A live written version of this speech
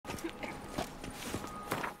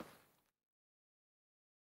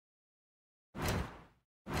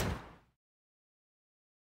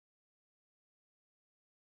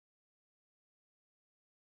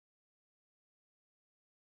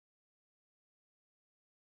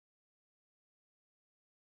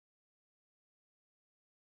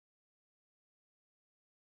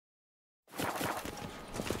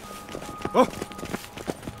Oh.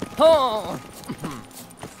 Oh.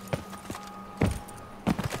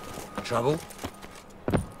 Trouble?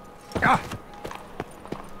 Ah.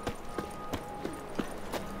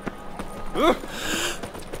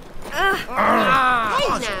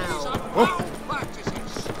 Hey now!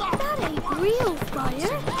 That ain't real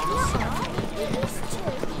fire. It is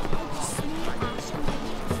too. Just smear ash and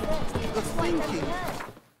make it first. Thank you.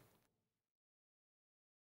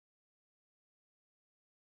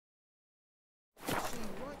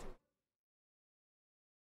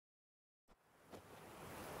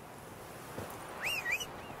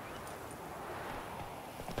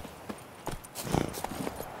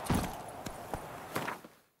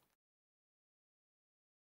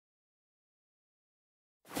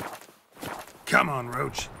 Come on,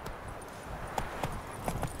 Roach.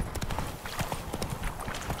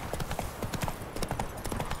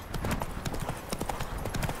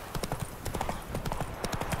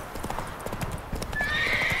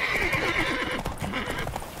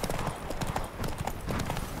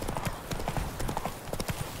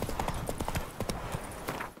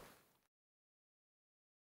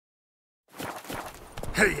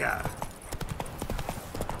 Hey-ya!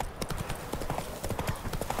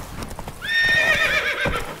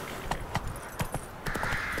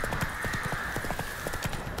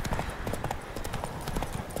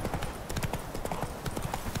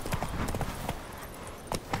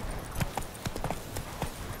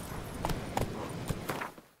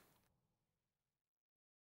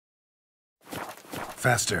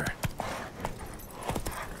 Faster.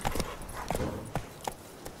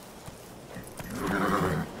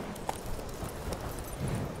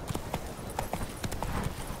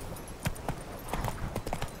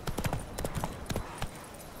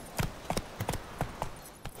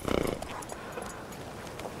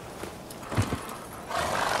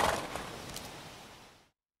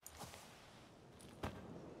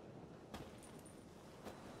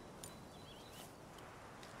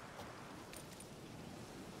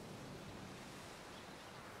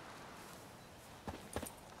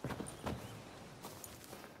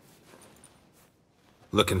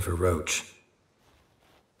 Looking for Roach.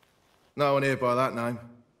 No one here by that name.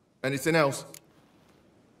 Anything else?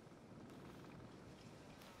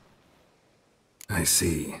 I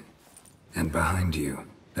see. And behind you,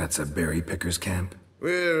 that's a berry picker's camp?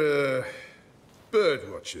 We're,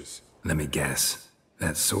 bird watchers. Let me guess.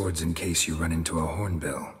 That sword's in case you run into a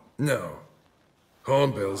hornbill. No.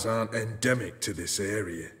 Hornbills aren't endemic to this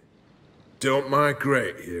area. Don't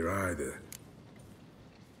migrate here either.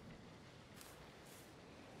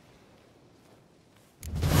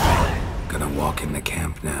 Gonna walk in the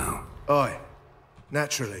camp now. Aye.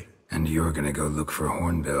 Naturally. And you're gonna go look for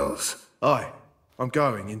hornbills. Aye. I'm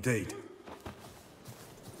going, indeed.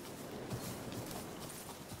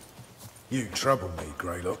 You trouble me,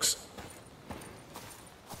 Greylocks.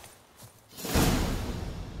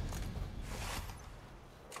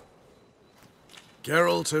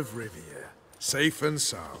 Geralt of Rivia, safe and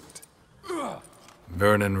sound.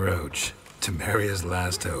 Vernon Roach, Temeria's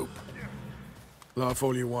last hope. Laugh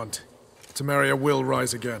all you want. Temeria will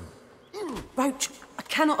rise again. Roach, I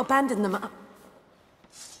cannot abandon them.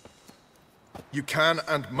 You can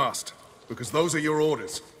and must, because those are your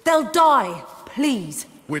orders. They'll die, please.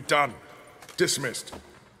 We're done. Dismissed.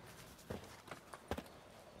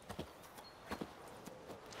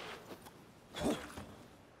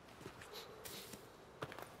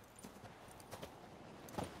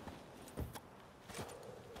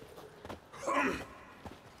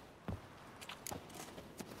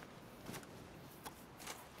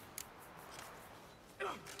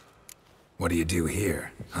 What do you do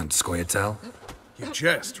here? Hunt Scoia'tael? You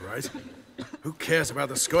jest, right? Who cares about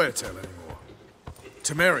the Scoia'tael anymore?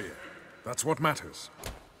 Temeria, that's what matters.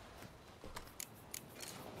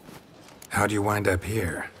 How'd you wind up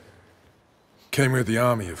here? Came with the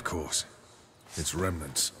army, of course. Its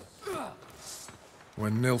remnants.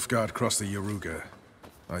 When Nilfgaard crossed the Yaruga,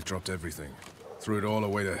 I dropped everything. Threw it all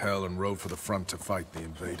away to hell and rode for the front to fight the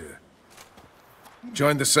invader.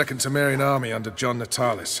 Joined the Second Temerian Army under John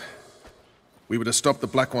Natalis. We were to stop the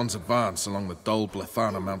Black One's advance along the Dol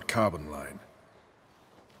Blathana Mount Carbon line.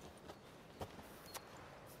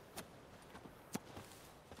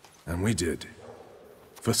 And we did.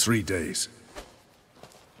 For 3 days.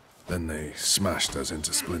 Then they smashed us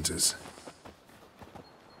into splinters.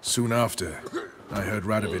 Soon after, I heard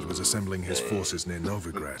Radovid was assembling his forces near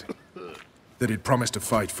Novigrad. That he'd promised to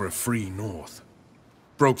fight for a free North.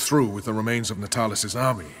 Broke through with the remains of Natalis'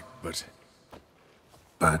 army, but...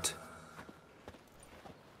 But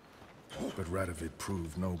Radovid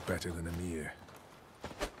proved no better than Emir.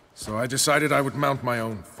 So I decided I would mount my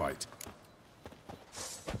own fight.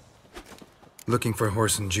 Looking for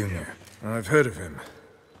Horson Jr. I've heard of him,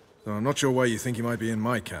 though I'm not sure why you think he might be in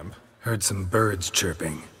my camp. Heard some birds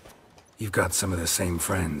chirping. You've got some of the same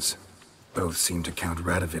friends. Both seem to count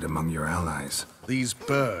Radovid among your allies. These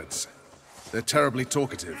birds. They're terribly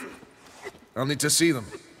talkative. I'll need to see them.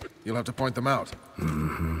 You'll have to point them out.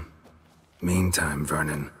 Meantime,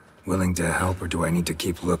 Vernon, willing to help or do I need to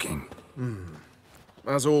keep looking?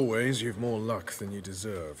 As always, you've more luck than you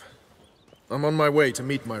deserve. I'm on my way to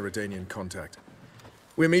meet my Redanian contact.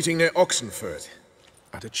 We're meeting near Oxenford,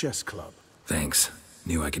 at a chess club. Thanks.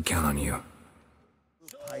 Knew I could count on you.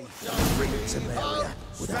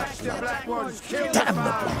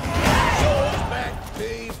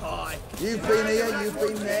 You've been here, you've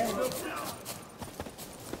been there.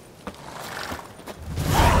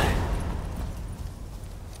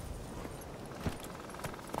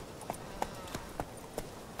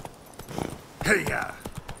 Hey-ya!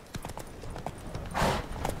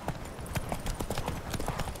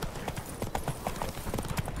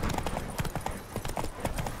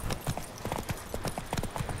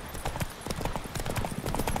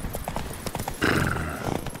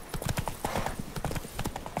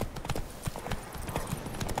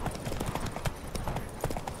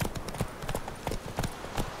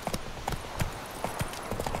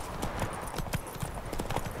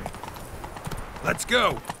 Let's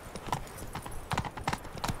go!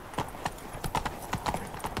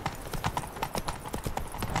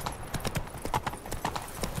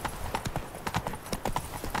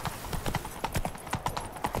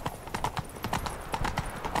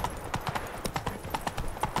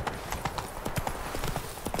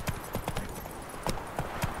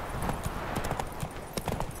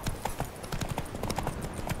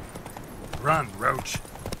 Run, Roach.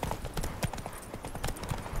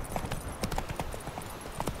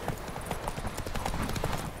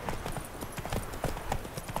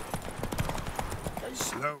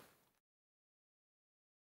 Slow.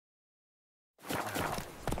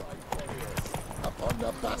 Upon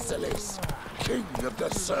the Basilisk, king of the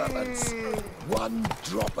servants. One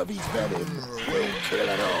drop of his venom will kill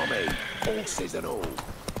an army, horses and all.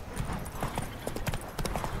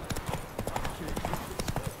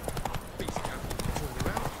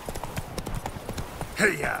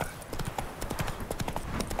 Hey-ya!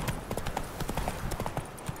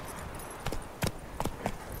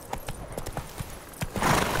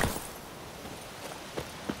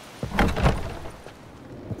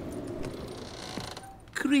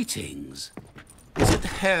 Greetings. Is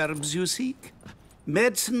it herbs you seek?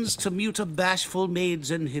 Medicines to mute a bashful maid's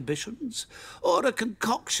inhibitions? Or a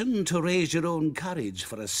concoction to raise your own courage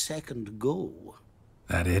for a second go?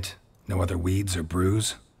 That it? No other weeds or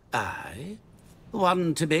brews? Aye.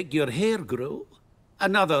 One to make your hair grow,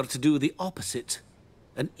 another to do the opposite.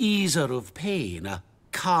 An easer of pain, a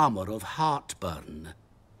calmer of heartburn.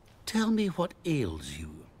 Tell me what ails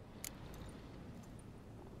you.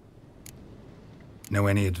 Know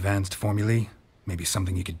any advanced formulae? Maybe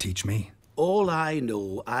something you could teach me? All I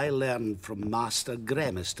know, I learned from Master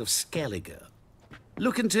Gremist of Skellige.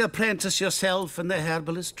 Looking to apprentice yourself in the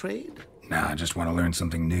herbalist trade? Nah, I just want to learn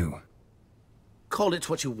something new. Call it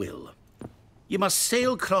what you will. You must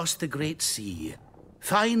sail across the Great Sea,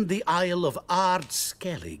 find the Isle of Ard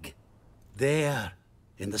Skellig. There,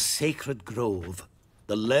 in the sacred grove,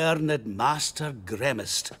 the learned Master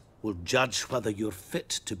Gremist will judge whether you're fit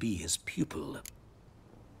to be his pupil.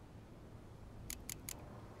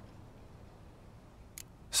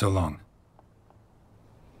 So long.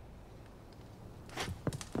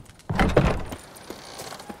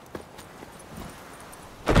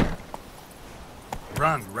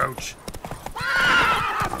 Run, Roach.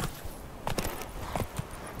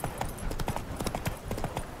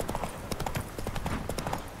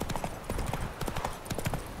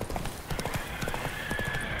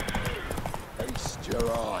 Feast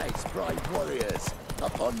your eyes, brave warriors,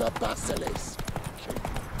 upon the Basilisk.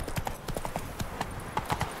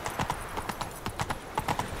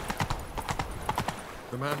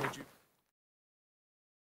 The man would you...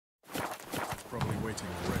 Probably waiting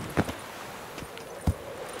already.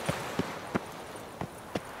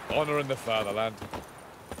 Honor in the fatherland.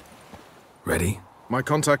 Ready? My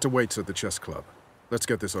contact awaits at the chess club. Let's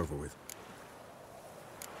get this over with.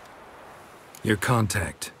 Your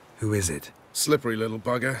contact. Who is it? Slippery little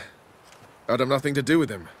bugger. I'd have nothing to do with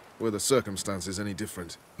him, were the circumstances any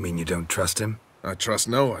different. Mean you don't trust him? I trust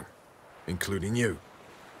no one, including you.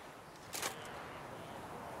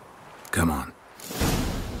 Come on.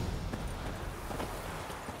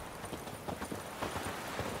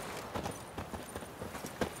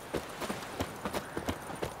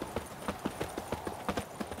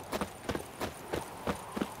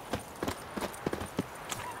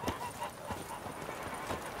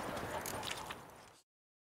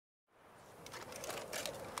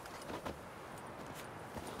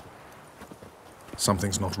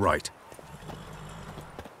 Something's not right.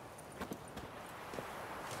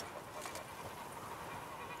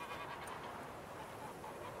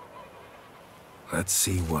 Let's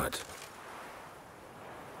see what.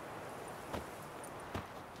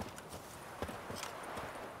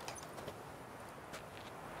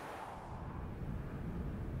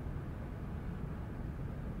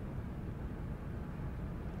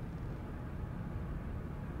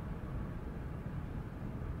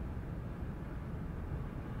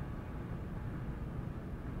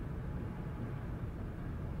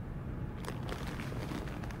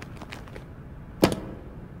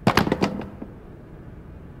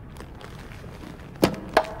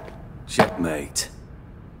 Checkmate.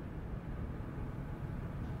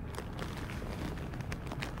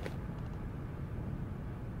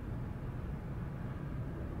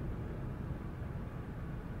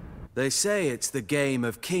 They say it's the game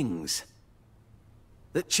of kings.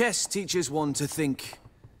 That chess teaches one to think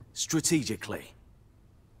strategically.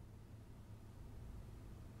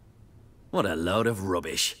 What a load of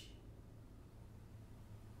rubbish.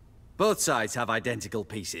 Both sides have identical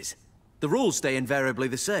pieces. The rules stay invariably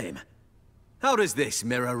the same. How does this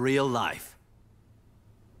mirror real life?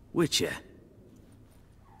 Witcher,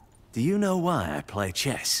 do you know why I play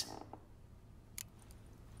chess?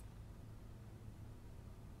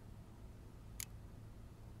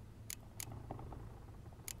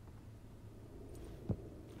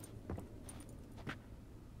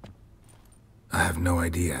 I have no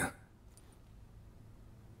idea.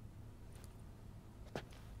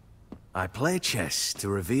 I play chess to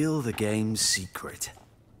reveal the game's secret.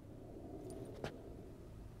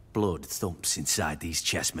 Blood thumps inside these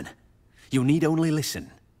chessmen. You need only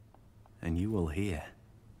listen, and you will hear.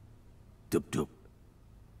 Dub-dub,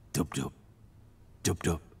 dub-dub,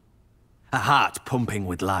 dub-dub. A heart pumping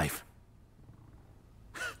with life.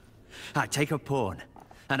 I take a pawn,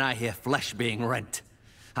 and I hear flesh being rent.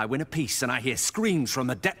 I win a piece, and I hear screams from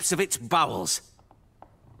the depths of its bowels.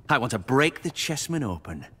 I want to break the chessmen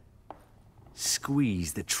open.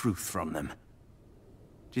 Squeeze the truth from them. Do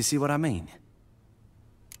you see what I mean?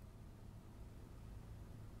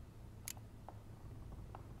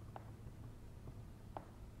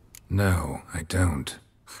 No, I don't.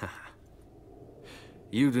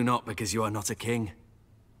 You do not because you are not a king.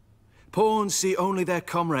 Pawns see only their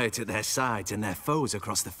comrades at their sides and their foes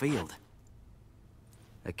across the field.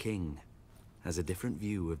 A king has a different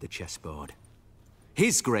view of the chessboard.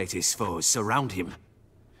 His greatest foes surround him.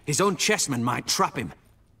 His own chessmen might trap him.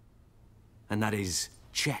 And that is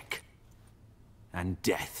check. And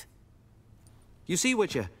death. You see,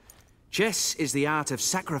 Witcher, chess is the art of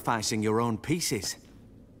sacrificing your own pieces.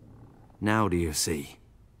 Now do you see?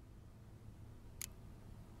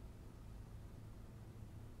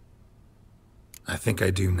 I think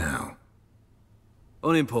I do now.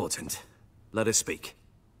 Unimportant. Let us speak.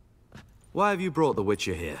 Why have you brought the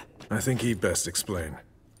Witcher here? I think he'd best explain.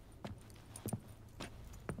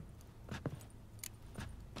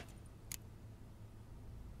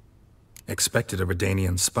 Expected a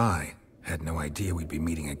Redanian spy. Had no idea we'd be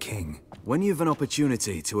meeting a king. When you've an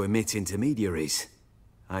opportunity to omit intermediaries,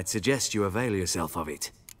 I'd suggest you avail yourself of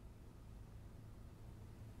it.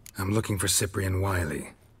 I'm looking for Cyprian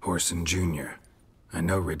Wiley, Horson Jr. I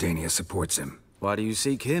know Redania supports him. Why do you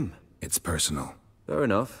seek him? It's personal. Fair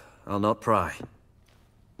enough. I'll not pry.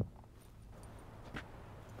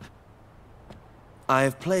 I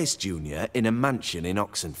have placed Junior in a mansion in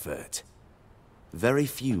Oxenfurt. Very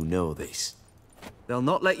few know this. They'll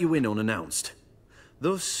not let you in unannounced.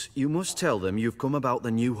 Thus, you must tell them you've come about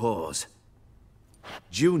the new whores.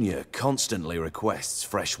 Junior constantly requests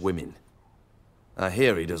fresh women. I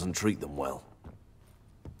hear he doesn't treat them well.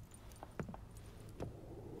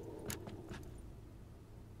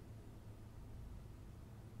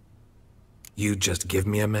 You just give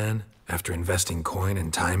me a man, after investing coin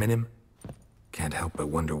and time in him? Can't help but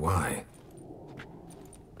wonder why.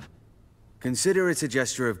 Consider it a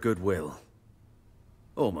gesture of goodwill.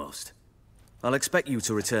 Almost. I'll expect you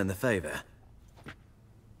to return the favor.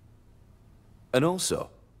 And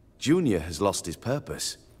also, Junior has lost his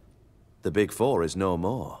purpose. The Big Four is no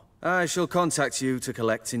more. I shall contact you to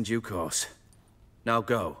collect in due course. Now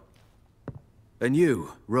go. And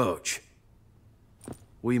you, Roach.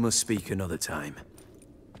 We must speak another time.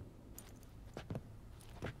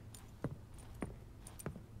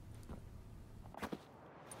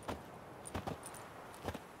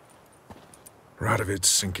 Radovid's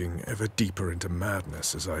sinking ever deeper into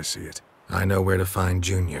madness as I see it. I know where to find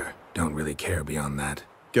Junior. Don't really care beyond that.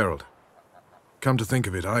 Geralt, come to think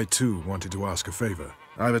of it, I too wanted to ask a favor.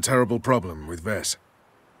 I have a terrible problem with Vess.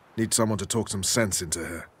 Need someone to talk some sense into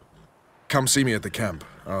her. Come see me at the camp.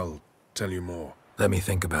 I'll tell you more. Let me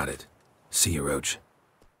think about it. See you, Roach.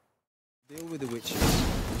 Deal with the witches,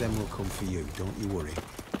 then we'll come for you, don't you worry.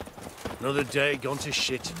 Another day gone to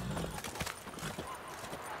shit.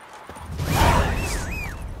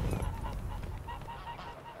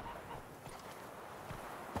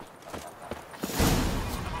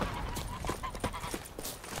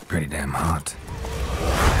 Pretty damn hot.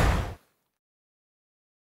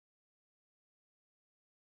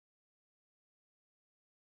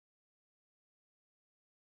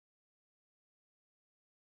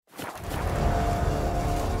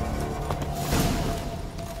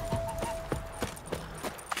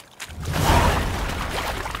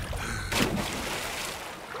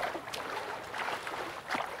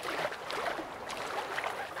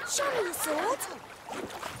 Show me your sword.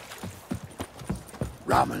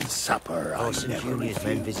 Rum and supper, I Orson never Junior's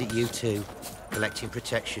men refuse. visit you too, collecting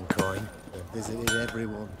protection coin. They've visited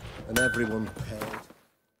everyone, and everyone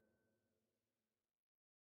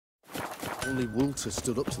paid. Only Walter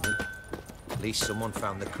stood up to them. At least someone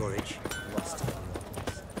found the courage. Last time.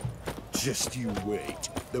 Just you wait.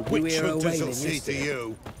 The You witch hear a hunters will wailing, see is to there?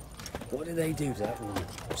 you. What did they do to that woman?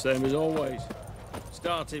 Same as always.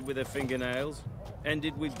 Started with her fingernails,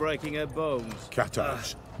 ended with breaking her bones.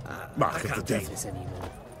 Cat-eyes. I Mark of the can't take devil. this anymore.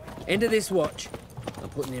 End of this watch. I'm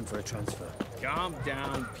putting in for a transfer. Calm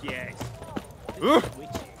down, Piers.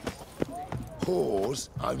 Whores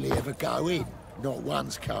only ever go in, not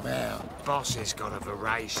one's come out. Boss has got a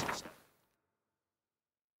voracious.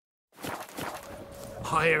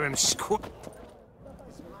 I hear him squat.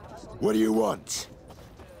 What do you want?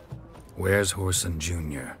 Where's Horson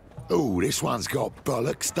Jr.? Oh, this one's got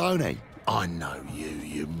bollocks, don't he? I know you,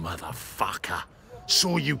 you motherfucker.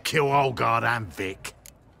 Saw you kill Olgard and Vic.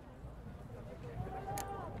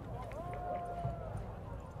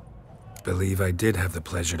 Believe I did have the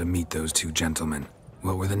pleasure to meet those two gentlemen.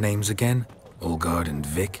 What were the names again? Olgard and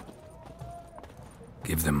Vic?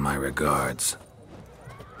 Give them my regards.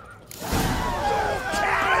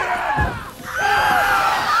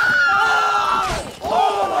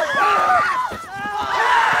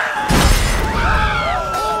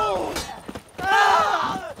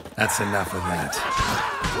 That's enough of that.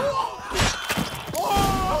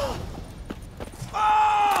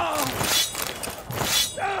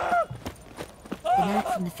 The knight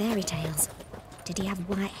from the fairy tales. Did he have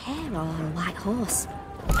white hair or a white horse?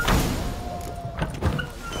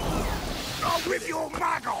 I'll rip your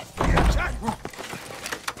mag off, you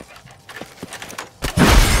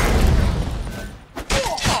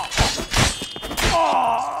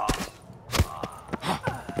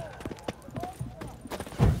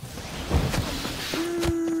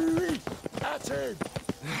That's him!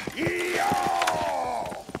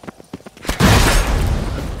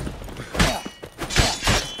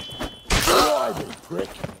 Blimey, prick!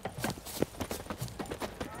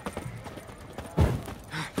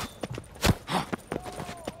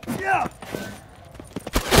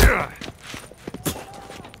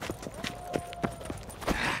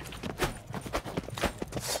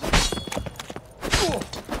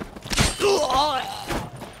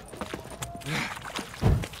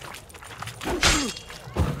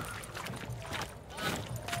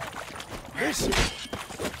 Listen,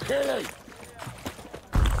 Kelly!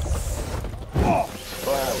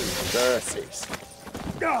 Cloudy verses.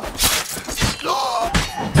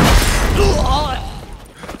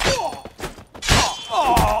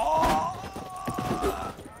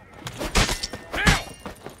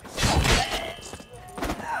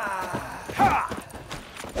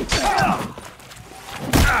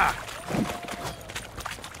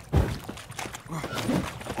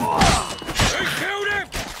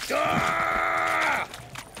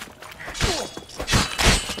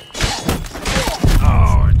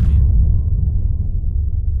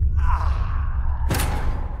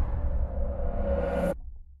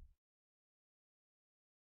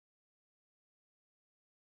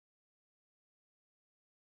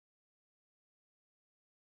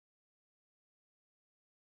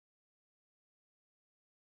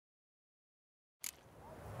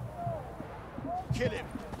 Kill him!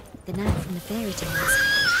 The knight from the fairy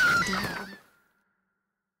tales. Did he have...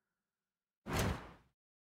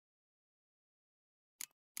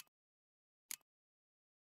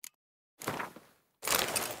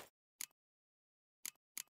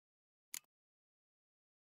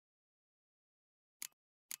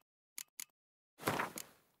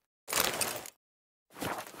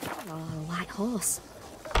 Or a white horse?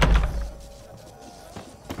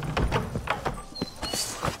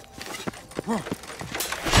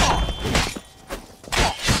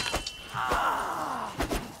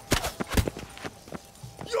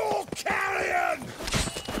 You're cowards!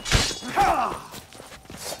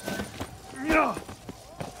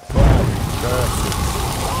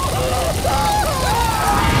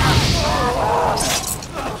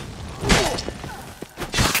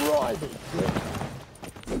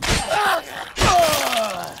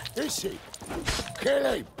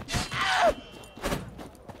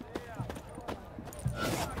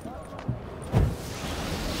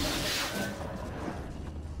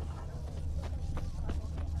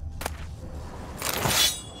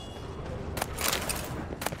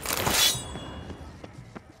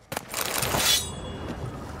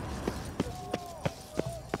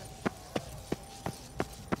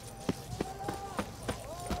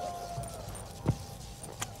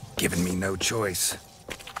 no choice.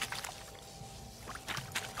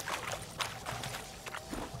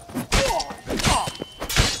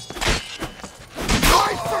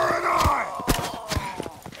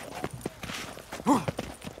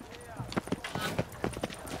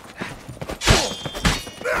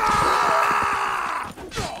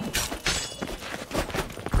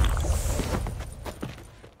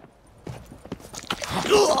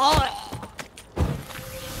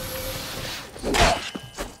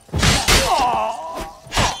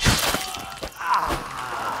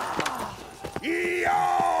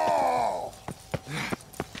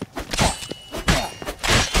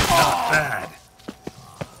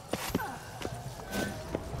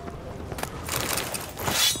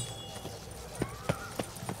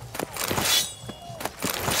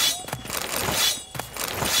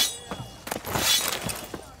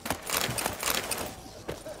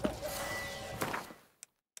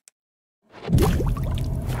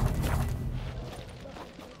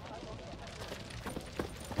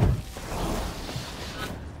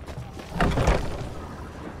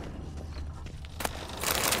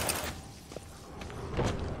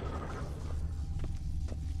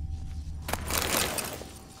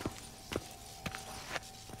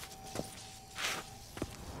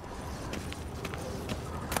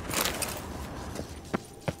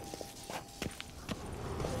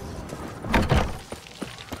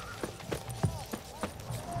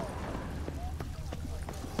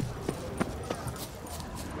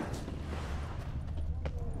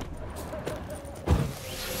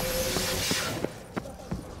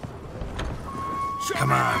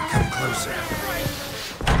 Come on, come closer.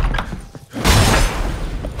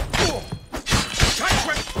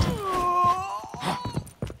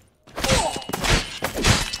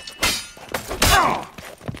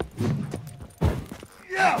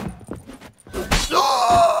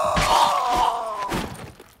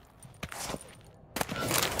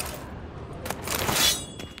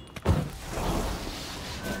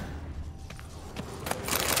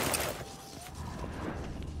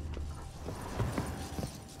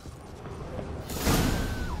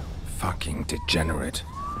 Fucking degenerate.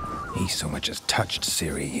 He so much as touched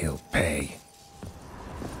Ciri, he'll pay.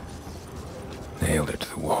 Nailed it to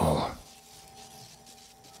the wall.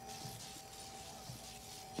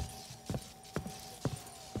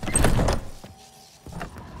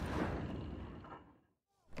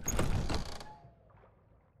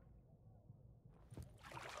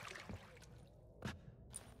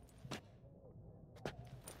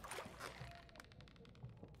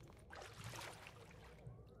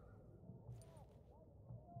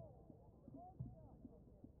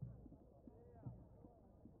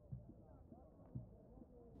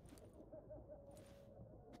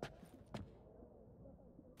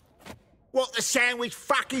 What the sandwich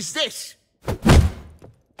fuck is this?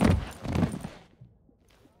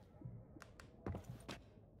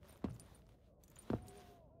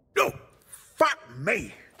 No, fuck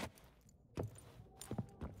me.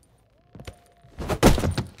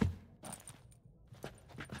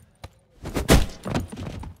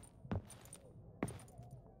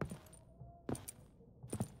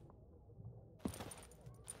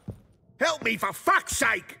 Help me for fuck's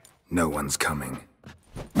sake! No one's coming.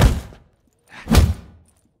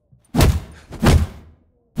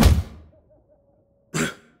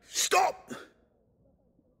 Stop!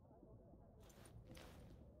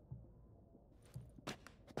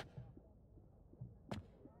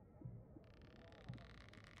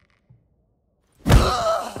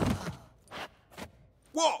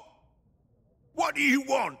 What? What do you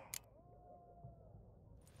want?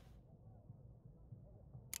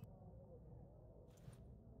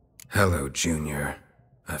 Hello, Junior.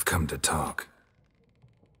 I've come to talk.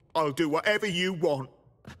 I'll do whatever you want.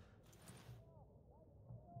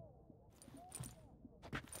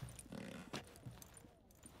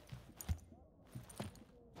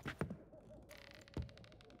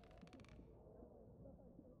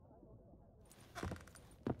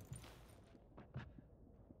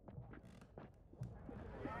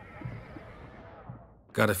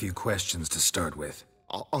 Got a few questions to start with.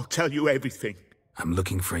 I'll tell you everything. I'm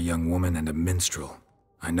looking for a young woman and a minstrel.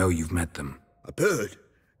 I know you've met them. A bird?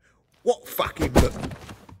 What fucking bird?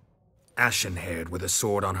 Ashen-haired with a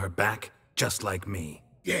sword on her back, just like me.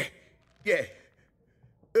 Yeah.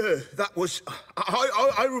 That was...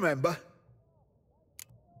 I remember.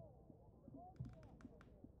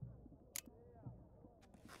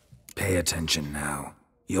 Pay attention now.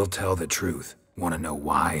 You'll tell the truth. Want to know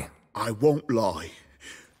why? I won't lie.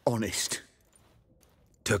 Honest.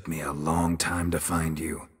 Took me a long time to find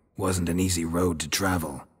you. Wasn't an easy road to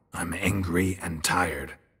travel. I'm angry and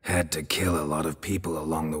tired. Had to kill a lot of people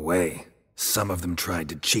along the way. Some of them tried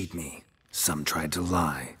to cheat me. Some tried to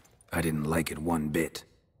lie. I didn't like it one bit.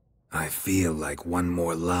 I feel like one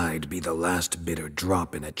more lie'd be the last bitter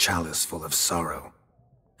drop in a chalice full of sorrow.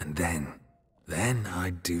 And then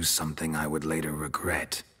I'd do something I would later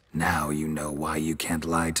regret. Now you know why you can't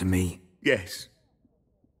lie to me? Yes.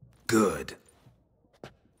 Good.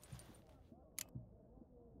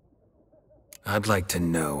 I'd like to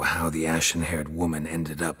know how the ashen-haired woman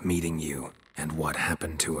ended up meeting you, and what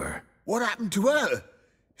happened to her. What happened to her?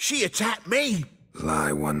 She attacked me.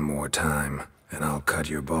 Lie one more time, and I'll cut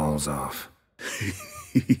your balls off.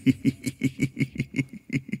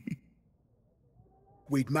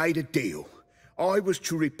 We'd made a deal. I was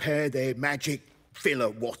to repair their magic filler,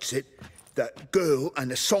 the girl and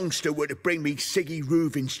the songster were to bring me Siggy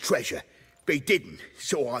Reuven's treasure. They didn't,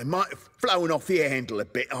 so I might have flown off the handle a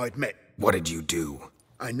bit, I admit. What did you do?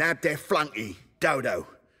 I nabbed their flunky, Dodo,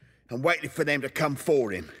 and waited for them to come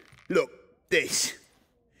for him. Look, this.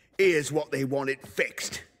 Here's what they wanted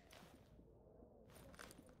fixed.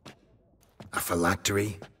 A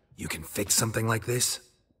phylactery? You can fix something like this?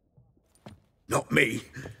 Not me.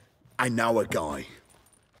 I know a guy.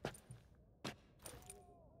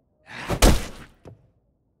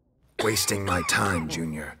 Wasting my time,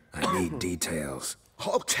 Junior. I need details.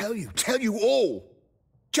 I'll tell you all.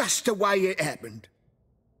 Just the way it happened.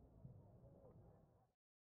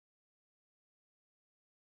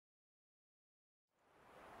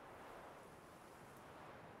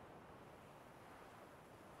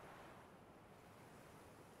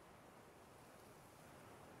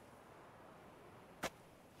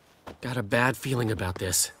 Got a bad feeling about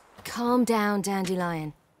this. Calm down,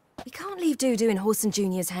 Dandelion. We can't leave Dudu in Horson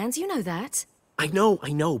Jr.'s hands, you know that. I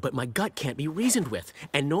know, but my gut can't be reasoned with,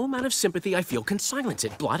 and no amount of sympathy I feel can silence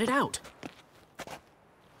it, blot it out.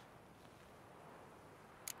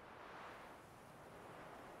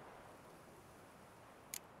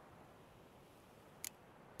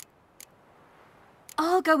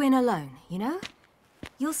 I'll go in alone, you know?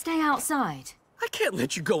 You'll stay outside. I can't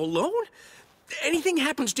let you go alone. Anything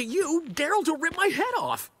happens to you, Geralt will rip my head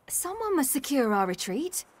off. Someone must secure our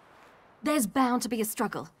retreat. There's bound to be a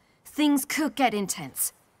struggle. Things could get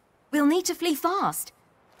intense. We'll need to flee fast.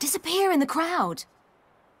 Disappear in the crowd.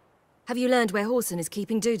 Have you learned where Horson is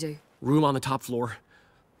keeping Dudu? Room on the top floor.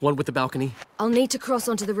 One with the balcony. I'll need to cross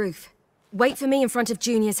onto the roof. Wait for me in front of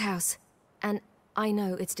Junior's house. And I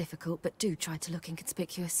know it's difficult, but do try to look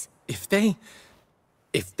inconspicuous. If they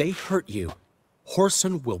hurt you,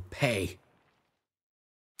 Horson will pay.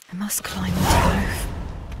 I must climb onto the roof.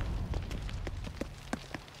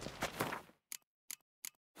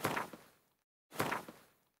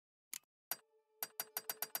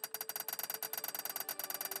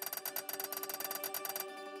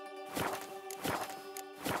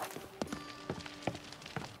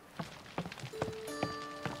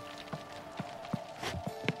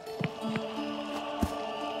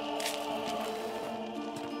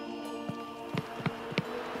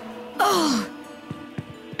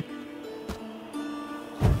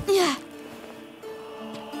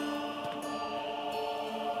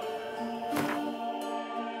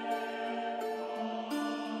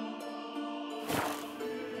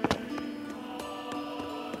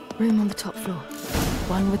 Room on the top floor.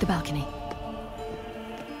 One with the balcony.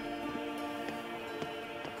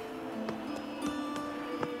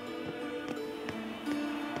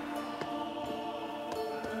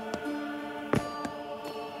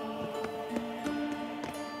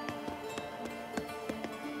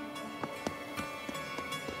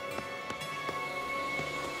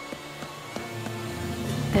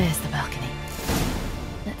 There's the balcony.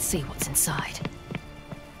 Let's see what's inside.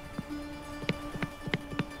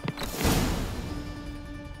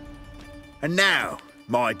 And now,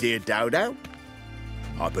 my dear Dodo,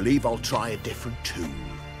 I believe I'll try a different tool.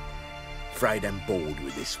 Afraid I'm bored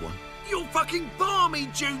with this one. You're fucking balmy,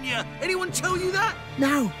 Junior! Anyone tell you that?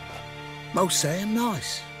 No. Most say I'm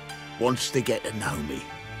nice. Once they get to know me.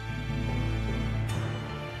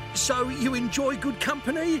 So you enjoy good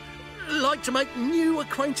company? Like to make new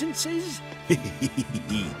acquaintances?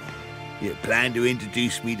 You plan to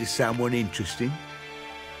introduce me to someone interesting?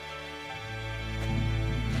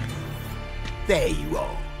 There you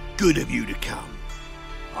are. Good of you to come.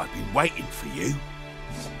 I've been waiting for you.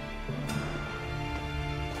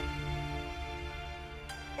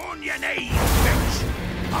 On your knees, bitch!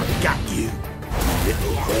 I've got you,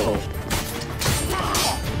 little whore.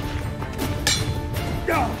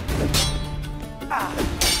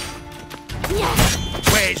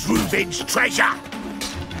 Where's Reuven's treasure?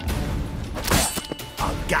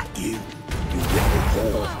 I've got you, you little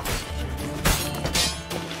whore.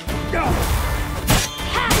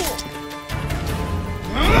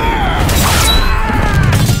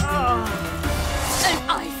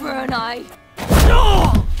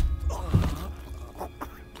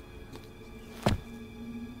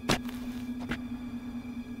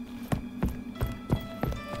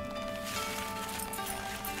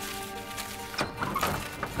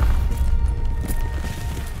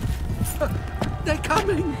 They're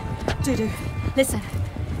coming! Dudu, listen.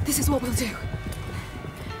 This is what we'll do.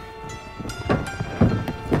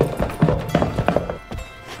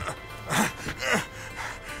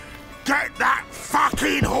 Get that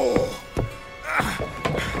fucking whore!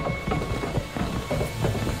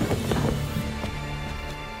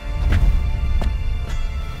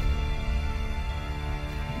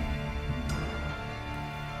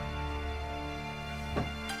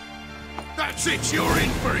 That's it, you're in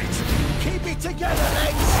for it! Keep it together,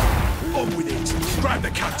 lads! On with it! Grab the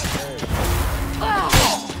cunt!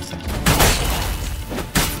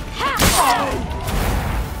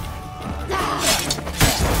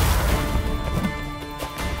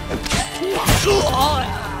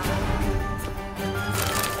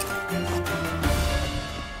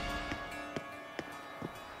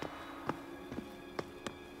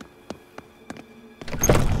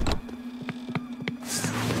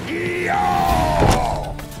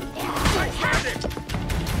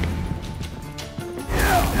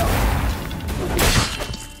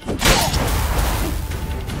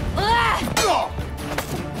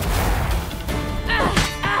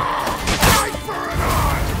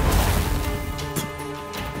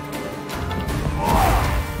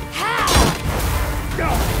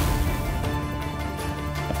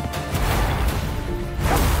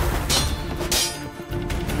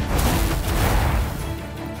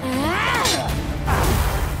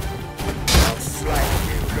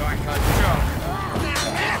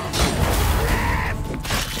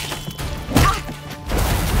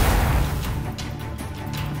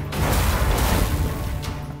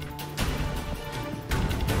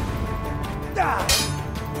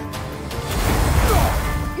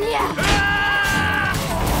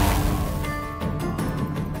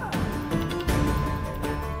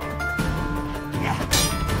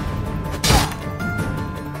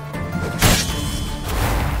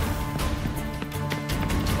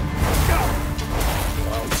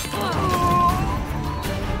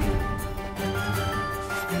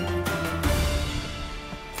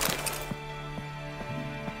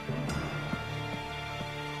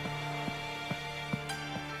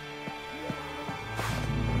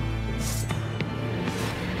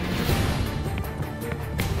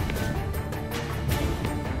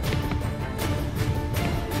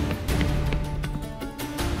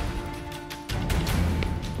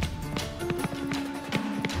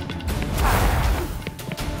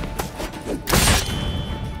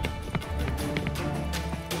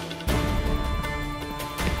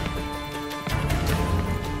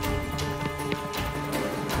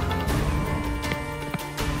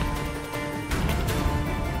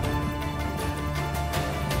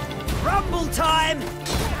 Time!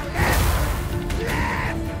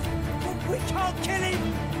 We can't kill him!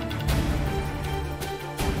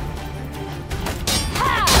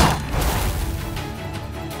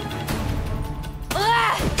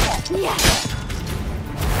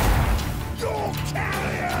 You're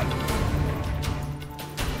carrion!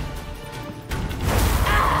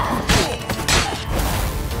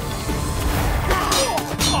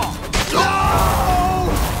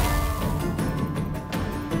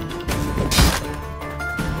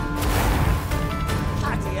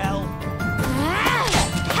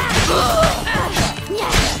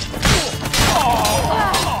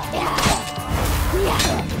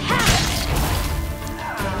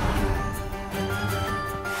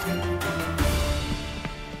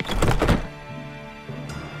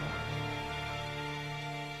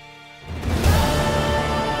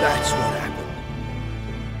 That's what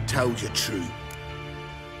happened. Told you true.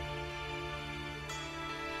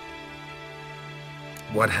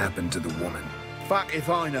 What happened to the woman? Fuck if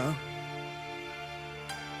I know.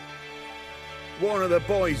 One of the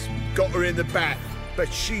boys got her in the back,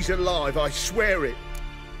 but she's alive, I swear it.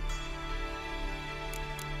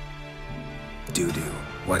 Dudu,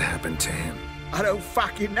 what happened to him? I don't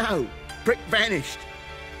fucking know. Prick vanished.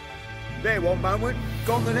 There one moment,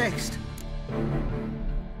 gone the next.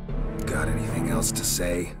 Got anything else to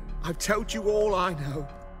say? I've told you all I know.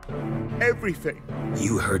 Everything.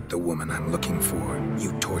 You hurt the woman I'm looking for.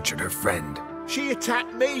 You tortured her friend. She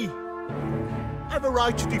attacked me. I have a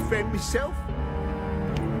right to defend myself.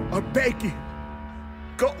 I beg you.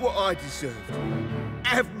 Got what I deserved.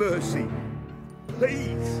 Have mercy.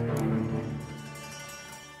 Please.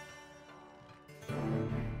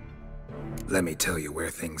 Let me tell you where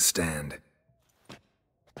things stand.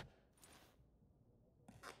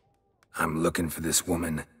 I'm looking for this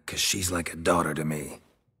woman, 'cause she's like a daughter to me.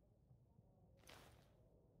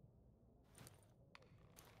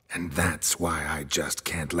 And that's why I just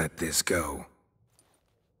can't let this go.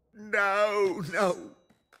 No, no.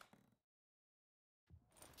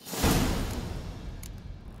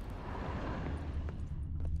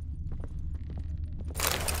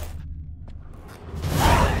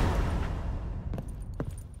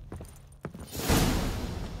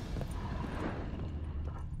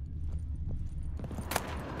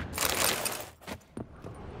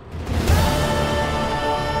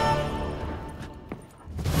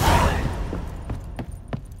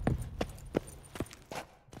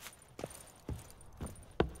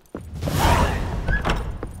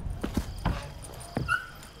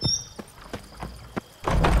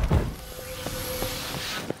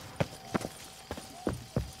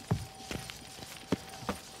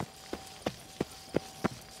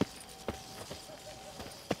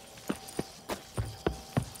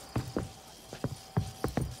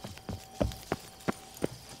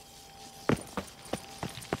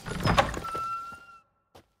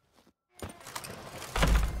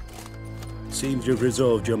 Seems you've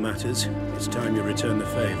resolved your matters. It's time you return the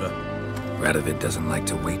favor. Radovid doesn't like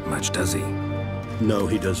to wait much, does he? No,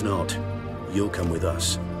 he does not. You'll come with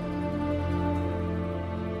us.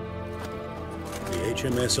 The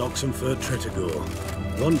HMS Oxenford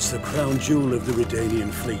Tretogor. Once the crown jewel of the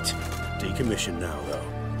Redanian fleet. Decommissioned now,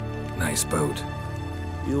 though. Nice boat.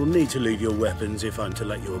 You'll need to leave your weapons if I'm to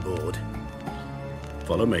let you aboard.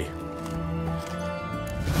 Follow me.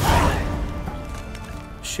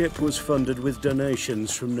 Ship was funded with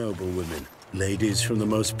donations from noblewomen. Ladies from the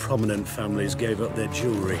most prominent families gave up their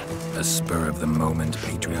jewelry. A spur-of-the-moment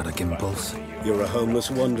patriotic impulse? You're a homeless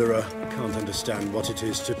wanderer. Can't understand what it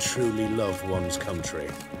is to truly love one's country.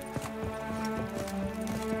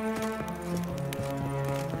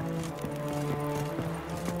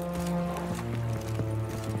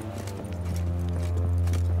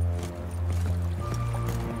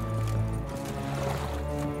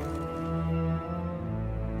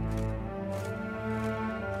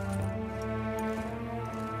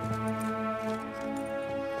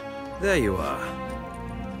 There you are.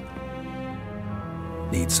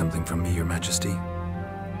 Need something from me, Your Majesty?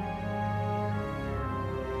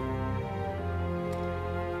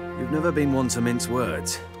 You've never been one to mince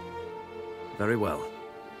words. Very well.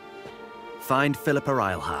 Find Philippa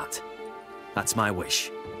Eilhart. That's my wish.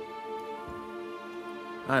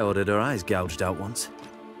 I ordered her eyes gouged out once.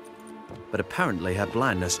 But apparently her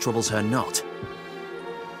blindness troubles her not.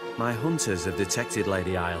 My hunters have detected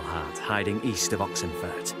Lady Eilhart hiding east of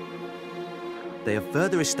Oxenfurt. They have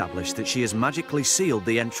further established that she has magically sealed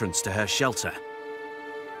the entrance to her shelter.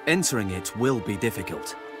 Entering it will be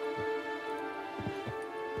difficult.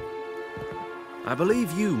 I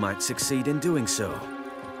believe you might succeed in doing so.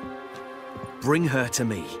 Bring her to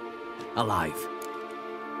me, alive.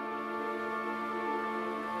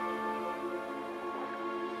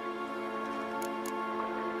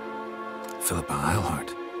 Philippa Eilhart?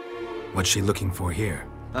 What's she looking for here?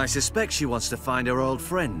 I suspect she wants to find her old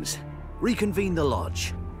friends. Reconvene the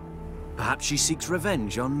lodge. Perhaps she seeks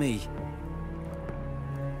revenge on me.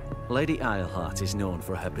 Lady Eilhart is known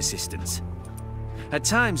for her persistence. At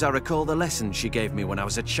times I recall the lessons she gave me when I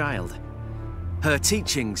was a child. Her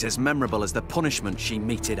teachings as memorable as the punishment she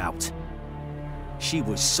meted out. She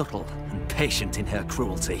was subtle and patient in her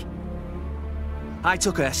cruelty. I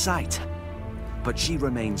took her sight, but she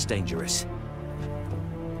remains dangerous.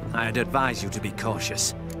 I'd advise you to be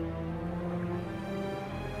cautious.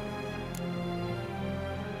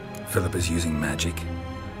 Philippa's using magic.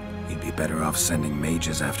 You'd be better off sending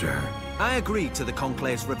mages after her. I agreed to the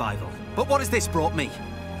Conclave's revival, but what has this brought me?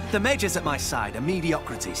 The mages at my side are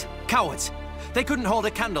mediocrities, cowards. They couldn't hold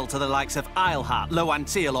a candle to the likes of Eilhart,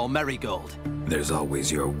 Loantil, or Merigold. There's always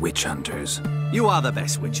your witch hunters. You are the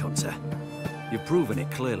best witch hunter. You've proven it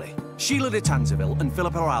clearly. Sheila de Tanzeville and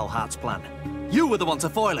Philippa Eilhart's plan. You were the one to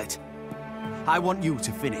foil it. I want you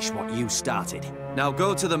to finish what you started. Now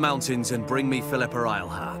go to the mountains and bring me Philippa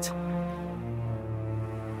Eilhart.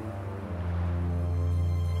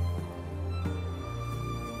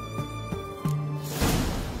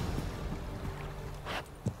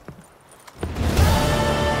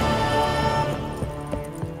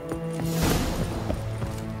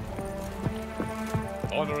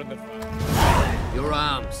 Honor in the... Your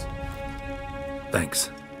arms.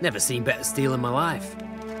 Thanks. Never seen better steel in my life.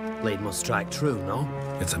 Blade must strike true, no?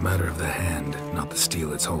 It's a matter of the hand, not the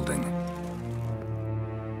steel it's holding.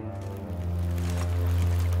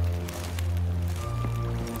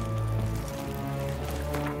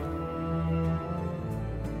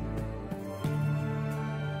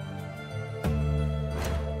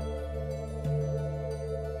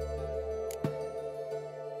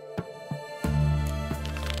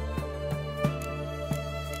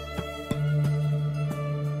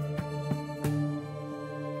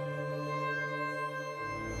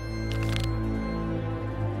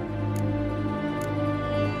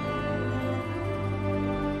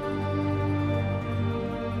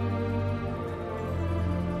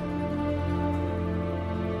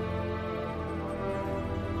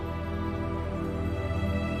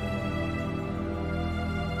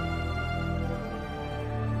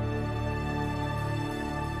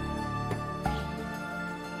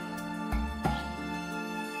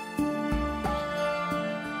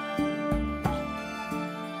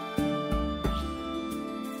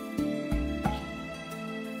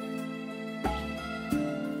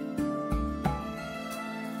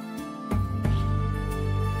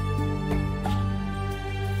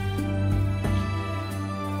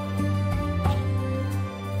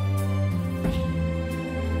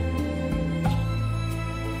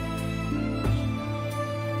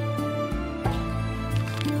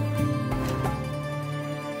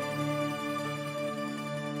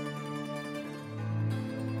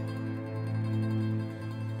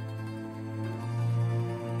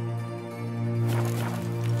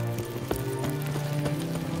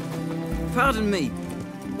 Pardon me,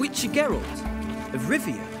 Witcher Geralt of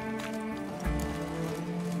Rivia?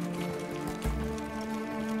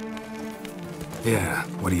 Yeah,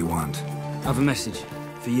 what do you want? I have a message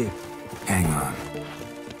for you. Hang on.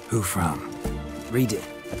 Who from? Read it.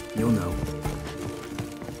 You'll know.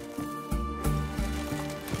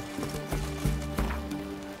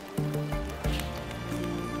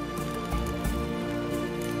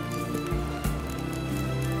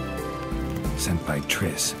 Sent by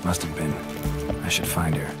Triss. Must have been. I should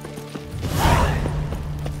find her.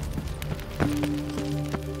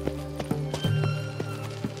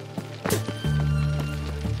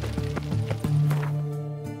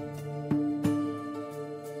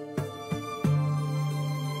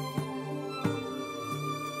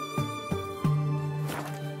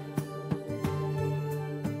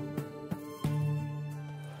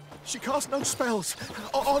 She casts no spells.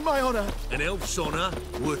 On my honor. An elf's honor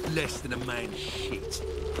worth less than a man's shit.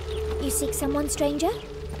 You seek someone, stranger?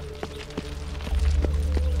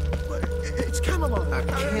 It's Chamomile. A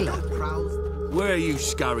killer prowls. Where are you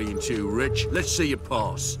scurrying to, Rich? Let's see your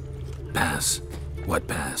pass. Pass? What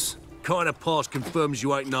pass? Kind of pass confirms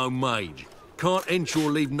you ain't no mage. Can't enter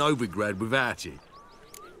or leave Novigrad without it.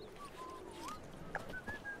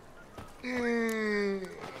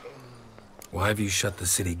 Why have you shut the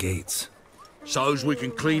city gates? So's we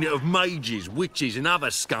can clean it of mages, witches and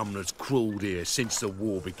other scum that's crawled here since the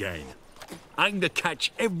war began. Aim to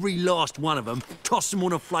catch every last one of them, toss them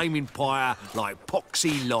on a flaming pyre like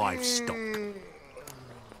poxy livestock.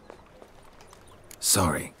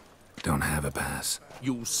 Sorry, don't have a pass.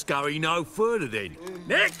 You'll scurry no further then.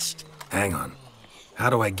 Next! Hang on.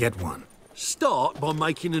 How do I get one? Start by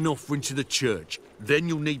making an offering to the church. Then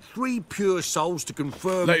you'll need 3 pure souls to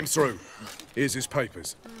confirm... Let him through. Here's his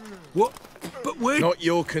papers. What? But we're... Not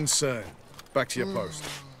your concern. Back to your post.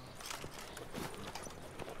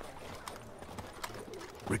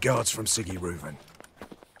 Regards from Ciri Reuven.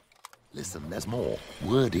 Listen, there's more.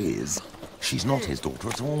 Word is, she's not his daughter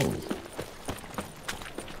at all.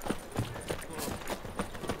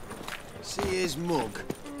 See his mug.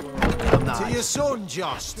 To your son,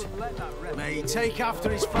 Jost. May he take after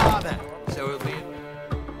his father. So it'll be...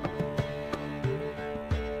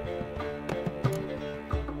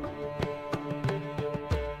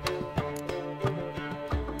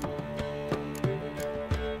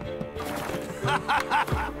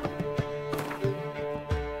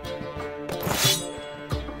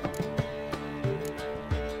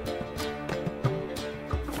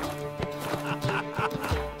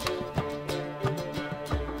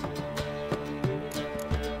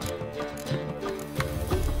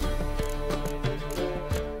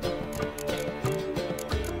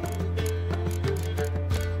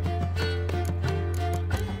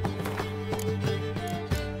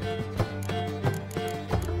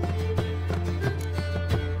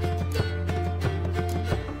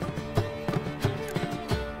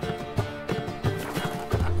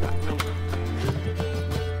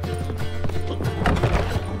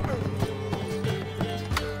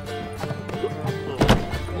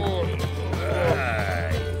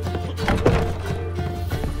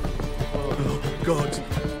 God,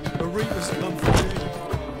 a reaper's come for me.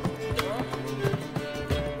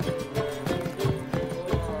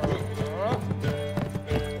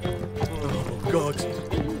 Oh, God,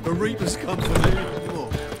 a reaper's come for me.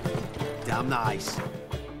 Look, damn nice.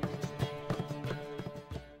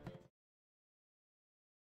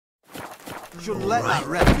 Shouldn't let that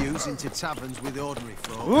refuse into taverns with ordinary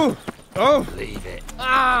folk. Ooh. Oh! Leave it.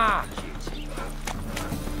 Ah!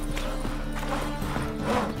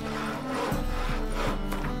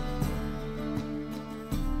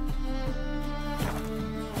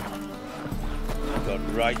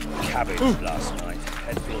 Got right cabbage last night.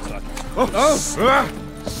 Head feels like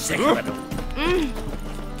sick of it all.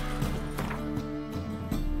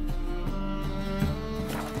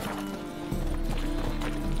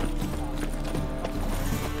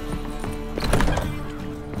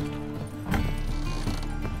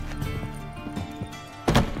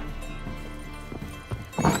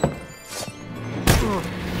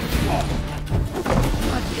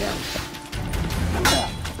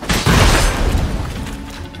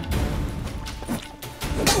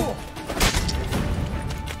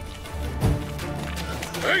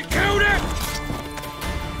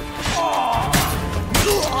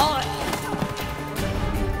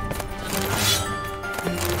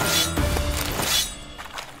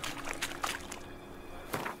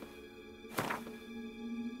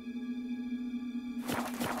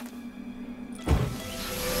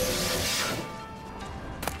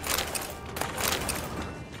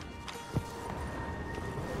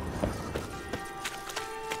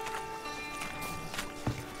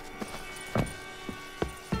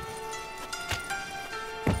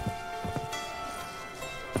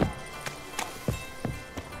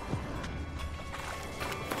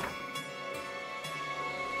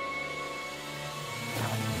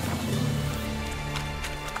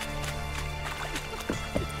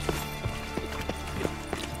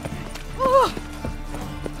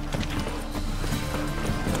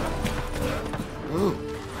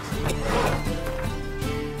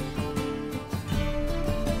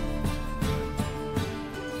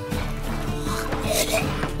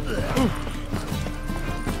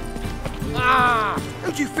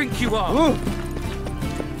 Who do you think you are?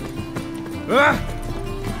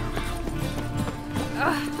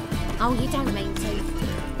 Oh, you don't mean to.